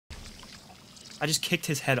I just kicked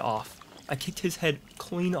his head off. I kicked his head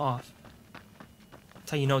clean off.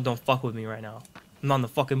 That's how you know don't fuck with me right now. I'm not in the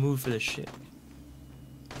fucking mood for this shit.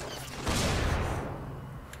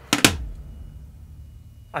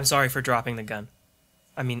 I'm sorry for dropping the gun.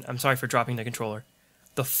 I'm sorry for dropping the controller.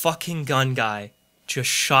 The fucking gun guy just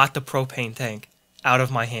shot the propane tank out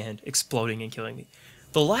of my hand, exploding and killing me.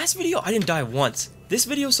 The last video, I didn't die once. This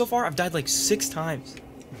video so far, I've died like 6 times.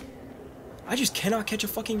 I just cannot catch a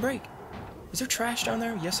fucking break. Is there trash down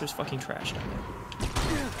there? Yes, there's fucking trash down there.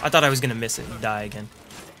 I thought I was gonna miss it and die again.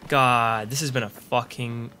 God, this has been a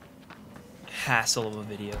fucking hassle of a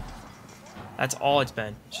video. That's all it's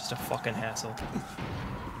been. It's just a fucking hassle.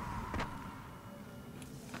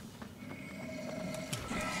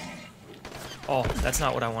 Oh, that's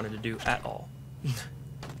not what I wanted to do at all.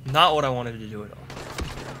 Not what I wanted to do at all.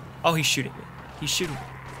 Oh, he's shooting me. He's shooting me.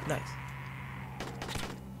 Nice.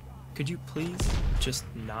 Could you please just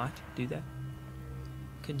not do that?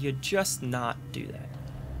 Could you just not do that?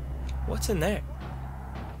 What's in there?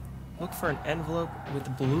 Look for an envelope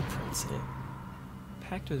with blueprints in it.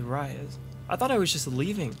 Packed with Rayas. I thought I was just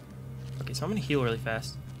leaving. Okay, so I'm gonna heal really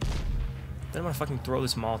fast. Then I'm gonna fucking throw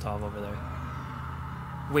this Molotov over there.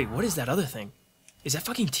 Wait, what is that other thing? Is that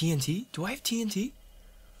fucking TNT? Do I have TNT?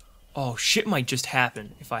 Oh, shit might just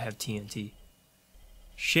happen if I have TNT.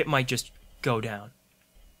 Shit might just go down.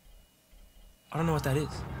 I don't know what that is.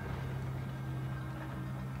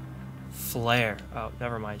 Flare. Oh,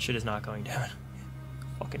 never mind. Shit is not going down.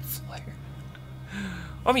 Fucking flare.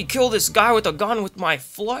 Let me kill this guy with a gun with my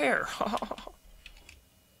flare.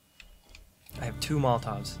 I have 2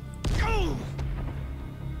 Molotovs.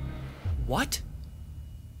 What?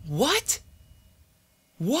 What?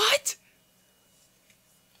 What?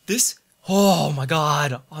 This? Oh my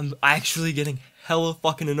god. I'm actually getting hella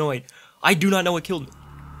fucking annoyed. I do not know what killed me.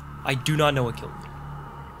 I do not know what killed me.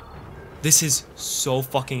 This is so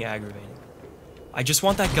fucking aggravating. I just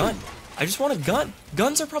want that gun. I just want a gun.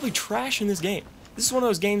 Guns are probably trash in this game. This is one of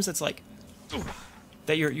those games that's like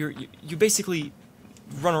that you basically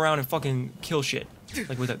run around and fucking kill shit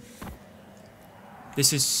like with a.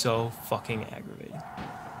 This is so fucking aggravating.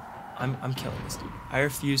 I'm killing this dude. I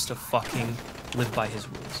refuse to fucking live by his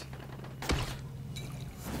rules.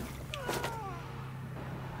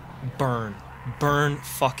 Burn. Burn,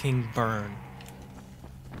 fucking burn.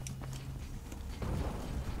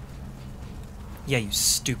 Yeah, you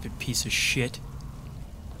stupid piece of shit.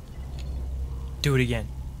 Do it again.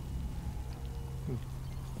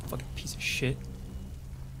 Fucking piece of shit.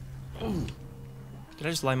 Ooh. Did I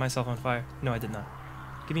just light myself on fire? No, I did not.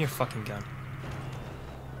 Give me your fucking gun.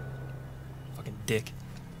 Fucking dick.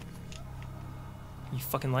 You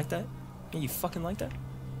fucking like that? Yeah, you fucking like that?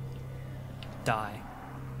 Die.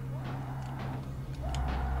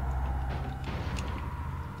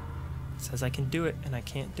 It says I can do it, and I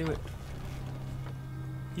can't do it.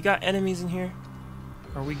 You got enemies in here?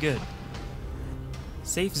 Are we good?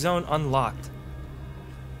 Safe zone unlocked.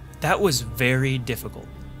 That was very difficult.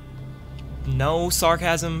 No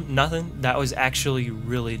sarcasm, nothing. That was actually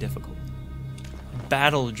really difficult.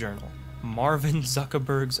 Battle journal. Marvin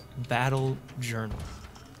Zuckerberg's battle journal.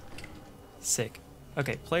 Sick.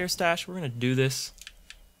 Okay, player stash. We're gonna do this.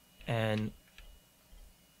 And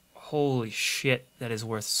holy shit, that is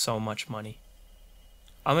worth so much money.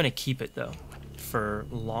 I'm gonna keep it though for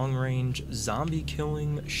long-range zombie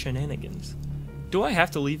killing shenanigans. Do I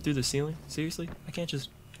have to leave through the ceiling? Seriously? I can't just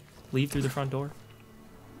leave through the front door?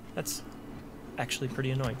 That's actually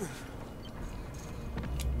pretty annoying.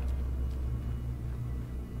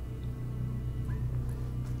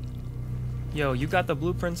 Yo, you got the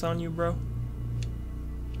blueprints on you, bro?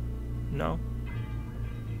 No?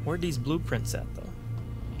 Where'd these blueprints at, though?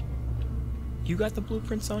 You got the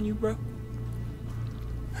blueprints on you, bro?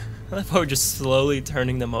 I love how we're just slowly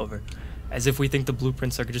turning them over, as if we think the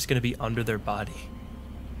blueprints are just gonna be under their body.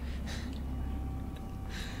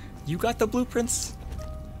 You got the blueprints?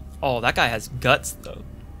 Oh, that guy has guts, though.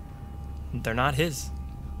 They're not his,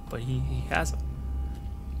 but he has them.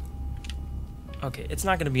 Okay, it's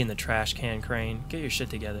not gonna be in the trash can, Crane. Get your shit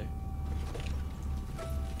together.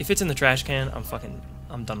 If it's in the trash can,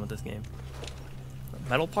 I'm done with this game.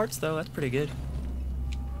 Metal parts, though, that's pretty good.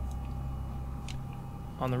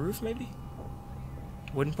 On the roof, maybe?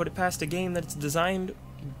 Wouldn't put it past a game that's designed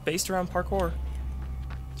based around parkour.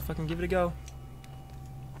 Let's fucking give it a go.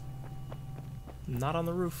 Not on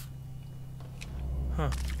the roof.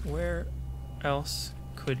 Huh. Where else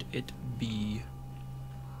could it be?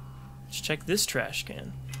 Let's check this trash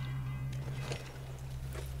can.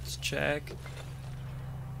 Let's check.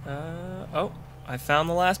 Oh, I found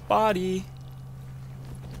the last body.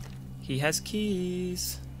 He has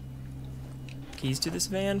keys. Keys to this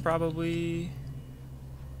van, probably.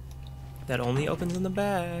 That only opens in the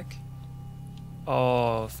back.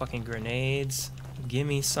 Oh, fucking grenades. Give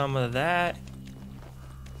me some of that.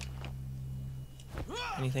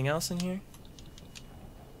 Anything else in here?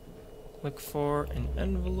 Look for an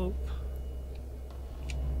envelope.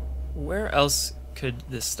 Where else could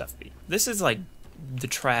this stuff be? This is like the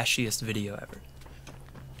trashiest video ever.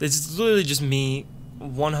 This is literally just me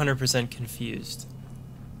 100% confused.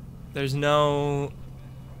 There's no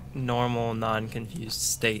normal, non-confused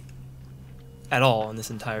state at all in this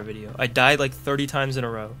entire video. I died like 30 times in a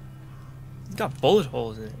row. It's got bullet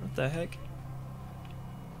holes in it. What the heck?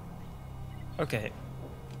 Okay.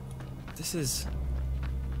 This is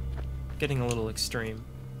getting a little extreme.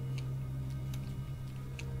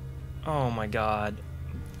 Oh my god.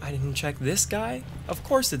 I didn't check this guy? Of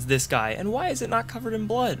course it's this guy. And why is it not covered in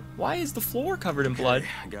blood? Why is the floor covered in blood?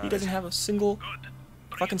 He doesn't have a single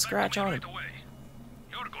fucking scratch on him.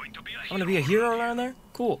 I'm gonna be a hero around there?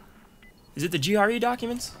 Cool. Is it the GRE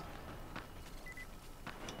documents?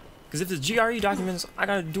 Because if it's GRE documents, I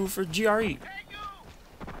gotta do it for GRE.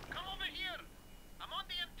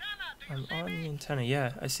 I'm on the antenna,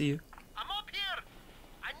 yeah, I see you. I'm up here.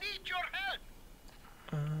 I need your help.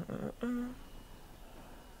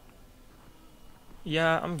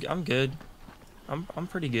 Yeah, I'm good. I'm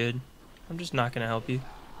pretty good. I'm just not gonna help you.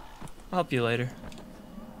 I'll help you later.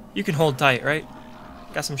 You can hold tight, right?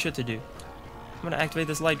 Got some shit to do. I'm gonna activate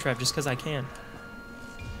this light trap just because I can.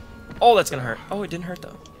 Oh, that's gonna hurt. Oh, it didn't hurt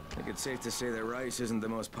though. I think it's safe to say that Rice isn't the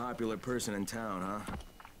most popular person in town, huh?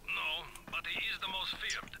 No, but he is the most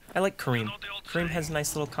feared. I like Kareem. Kareem has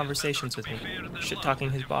nice little conversations with me, shit-talking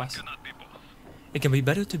his boss. It can be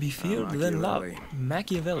better to be feared than loved.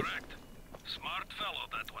 Machiavelli. Correct. Smart fellow,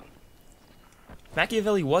 that one.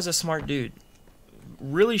 Machiavelli was a smart dude.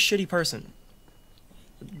 Really shitty person.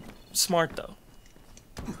 Smart though.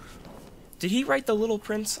 Did he write The Little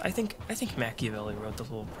Prince? I think Machiavelli wrote The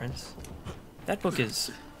Little Prince. That book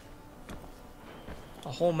is a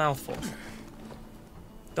whole mouthful.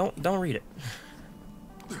 Don't read it.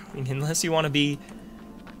 I mean, unless you want to be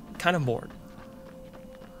kind of bored.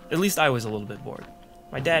 At least I was a little bit bored.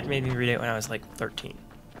 My dad made me read it when I was like 13.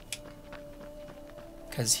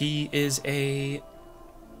 Because he is a...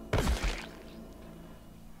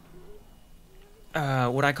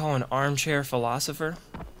 what I call an armchair philosopher.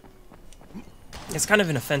 It's kind of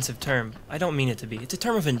an offensive term. I don't mean it to be. It's a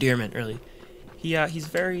term of endearment, really. He's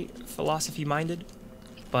very philosophy-minded,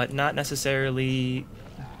 but not necessarily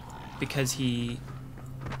because he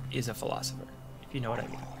is a philosopher, if you know what I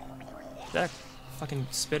mean. Is that a fucking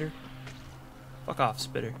spitter? Fuck off,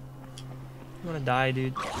 spitter. You wanna die,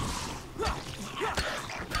 dude?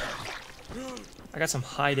 I got some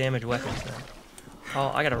high damage weapons now.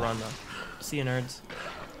 Oh, I gotta run though. See you, nerds.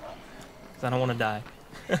 Cause I don't wanna die.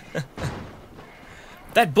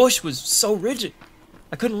 That bush was so rigid.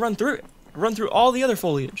 I couldn't run through it. I run through all the other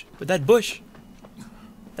foliage, but that bush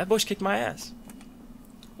kicked my ass.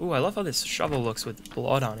 Ooh, I love how this shovel looks with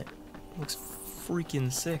blood on it. It looks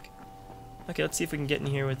freaking sick. Okay, let's see if we can get in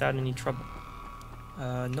here without any trouble.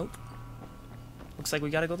 Nope. Looks like we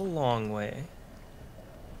gotta go the long way.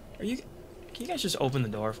 Can you guys just open the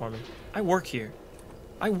door for me? I work here.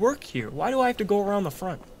 Why do I have to go around the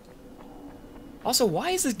front? Also, why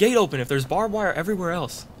is this gate open if there's barbed wire everywhere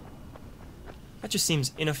else? That just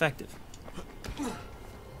seems ineffective.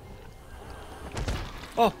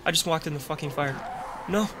 Oh, I just walked in the fucking fire.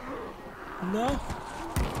 No. No.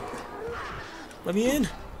 Let me in.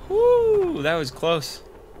 Woo, that was close.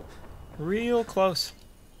 Real close.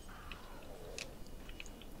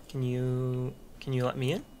 Can you let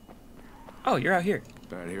me in? Oh, you're out here.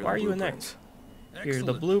 Why are you in there? Here are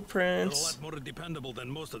the blueprints. You're a lot more dependable than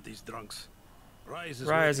most of these drunks.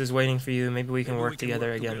 Rise is waiting for you. Maybe we can work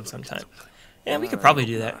together again sometime. Yeah, we could probably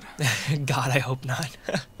do that. God, I hope not.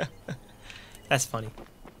 That's funny.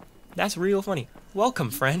 That's real funny. Welcome,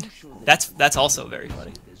 friend. That's also very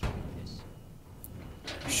funny.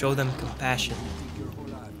 Show them compassion.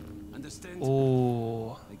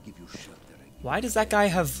 Oh. Why does that guy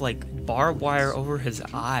have, like, barbed wire over his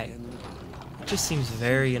eye? It just seems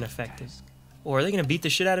very ineffective. Or are they gonna beat the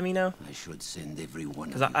shit out of me now? I should send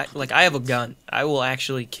everyone. Because I have a gun. I will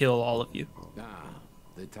actually kill all of you.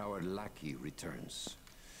 The tower lackey returns.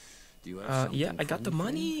 Do you have yeah, I got the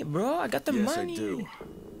money, bro. I got the money. Yes, I do.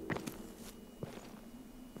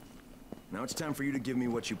 Now it's time for you to give me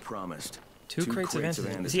what you promised. Two crates of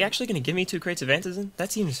antizin. Is he actually gonna give me 2 crates of antizin?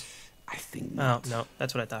 That seems... I think not. Oh, no.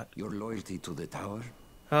 That's what I thought. Your loyalty to the tower?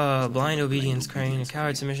 Blind obedience, Crane. A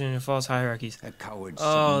coward submission to false hierarchies. A coward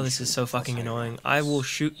Oh, this is so fucking annoying. I will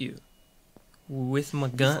shoot you. with my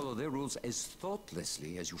You gun. follow their rules as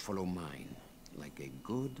thoughtlessly as you follow mine, like a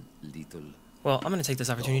good little. Well, I'm gonna take this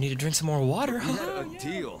opportunity to drink some more water. We had a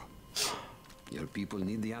deal. Your people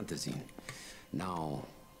need the antizin. Now,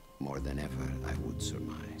 more than ever, I would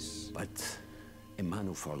surmise. But a man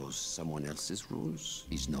who follows someone else's rules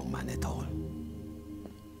is no man at all.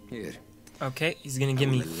 Here, Okay, he's gonna give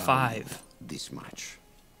I me will allow 5. you this much.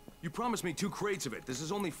 You promised me 2 crates of it. This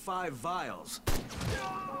is only 5 vials.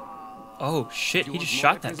 Oh shit, You he want just more?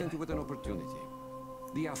 shot I that present guy. you with an opportunity.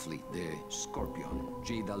 The athlete, the Scorpion,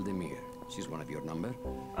 Jade Aldemir. She's one of your number.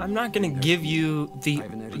 I'm not gonna give you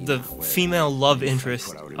the female love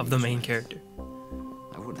interest of the main character.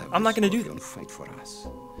 I would have I'm the not gonna do Scorpion fight for us.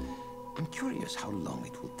 I'm curious how long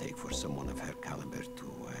it will take for someone of her caliber to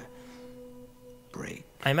break.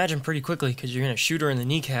 I imagine pretty quickly because you're gonna shoot her in the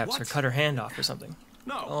kneecaps or What? cut her hand off or something.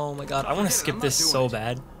 No. Oh my god, I want to Forget it, skip I'm not this doing so it.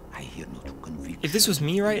 bad. I hear no true conviction. If this was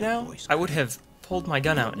me right in your now, voice, I would Kyle. have pulled my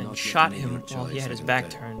gun out Not and yet shot made him your while he choice, had his haven't back I?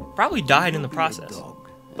 turned. Probably died in the Will you be a process, dog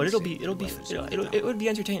but and it'll save be the it'll be brothers of the it town? would be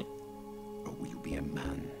entertaining. Or will you be a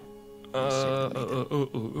man? Uh, and save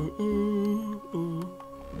the leader?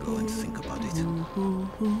 Go and think about it.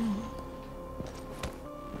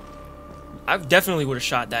 I definitely would have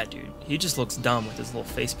shot that dude. He just looks dumb with his little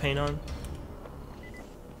face paint on.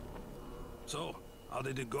 So, how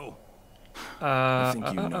did it go? think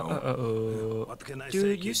you know. What can I say,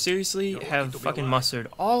 Dude, you kid? seriously You're lucky have to be fucking alive. mustard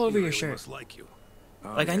all over He your really shirt. must like you.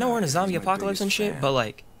 Like, I know we're in a zombie he's my apocalypse and biggest shit, fan. but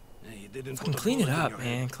like, Hey, he didn't fucking put a clean it bullet in up, your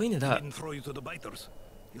man. head. Clean it He up. didn't throw you to the biters.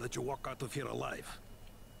 He let you walk out of here alive.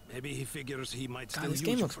 Maybe he figures he might still God, this use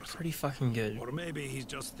game you looks for something. pretty fucking good. Or maybe he's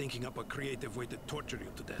just thinking up a creative way to torture you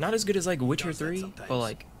to death. Not as good as like He Witcher does that 3, sometimes. but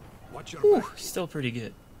like, Watch your whew, back. still pretty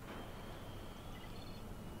good.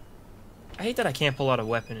 I hate that I can't pull out a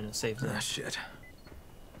weapon in a safe zone. Ah, shit.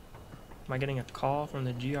 Am I getting a call from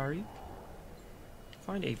the GRE?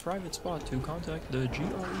 Find a private spot to contact the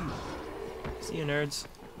GRE. See you, nerds.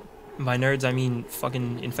 And by nerds, I mean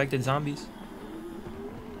fucking infected zombies.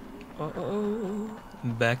 Uh-oh.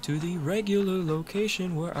 Back to the regular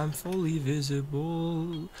location where I'm fully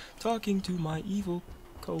visible. Talking to my evil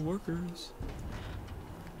co-workers.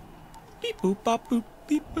 Beep boop bop boop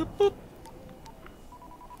beep boop boop.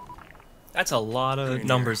 That's a lot of Green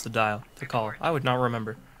numbers to dial, to call. I would not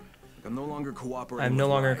remember. I'm no longer cooperating. I'm no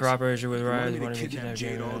with longer Rise. cooperating with You want Rise. me to Wanted to kidnap kidnap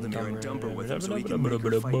Jade Jade Aldemir and dump her with him so he can Ooh. make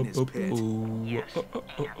her fight in his pit. Yes,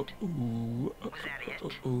 and was that it?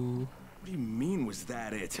 What do you mean, was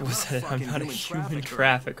that it? I'm Was not a that? I'm fucking not a human human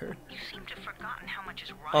trafficker. trafficker. You seem to have forgotten how much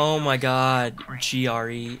is right. Oh my god, GRE.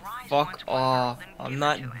 Rise Fuck wants one off. girl, then I'm give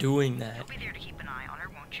not her to him. doing You'll that. be there to keep an eye on her,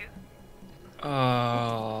 won't you?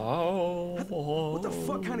 Oh. What the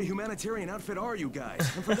fuck kind of humanitarian outfit are you guys?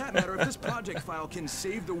 And for that matter, if this project file can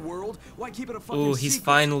save the world, why keep it a fucking Ooh, he's secret?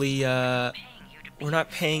 finally, Paying you to be we're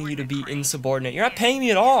not paying you to be insubordinate. You're not paying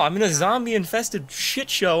me at all. I'm in a zombie-infested shit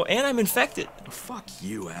show, and I'm infected. Fuck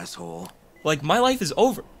you, asshole. Like, my life is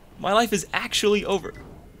over. My life is actually over.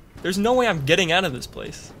 There's no way I'm getting out of this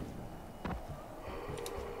place.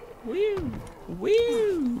 Woo!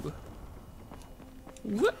 Woo!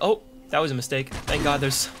 Oh, that was a mistake. Thank God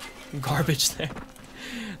there's garbage there.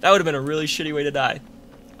 That would have been a really shitty way to die.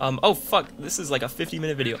 Oh fuck, this is like a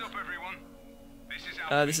 50-minute video. What's up, everyone? This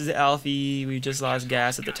is This is Alfie. We just lost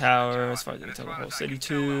gas at the tower. As far as I can tell, the whole city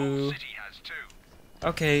too. city has too.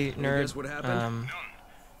 Okay, Any nerd. guess what happened? None. And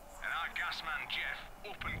our gas man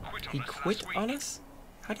Jeff up and quit on He us quit last week. on us?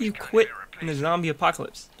 How do you quit in a zombie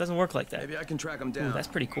apocalypse? It doesn't work like that. Maybe I can track him Ooh, down. that's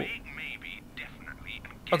pretty cool. Maybe, definitely.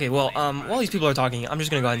 Okay, well, while these people are talking, I'm just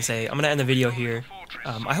gonna go ahead and say I'm gonna end the video here.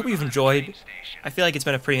 I hope you've enjoyed. I feel like it's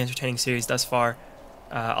been a pretty entertaining series thus far.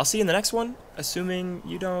 I'll see you in the next one, assuming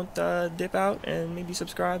you don't dip out and maybe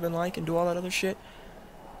subscribe and like and do all that other shit.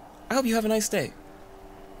 I hope you have a nice day.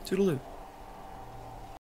 Toodaloo.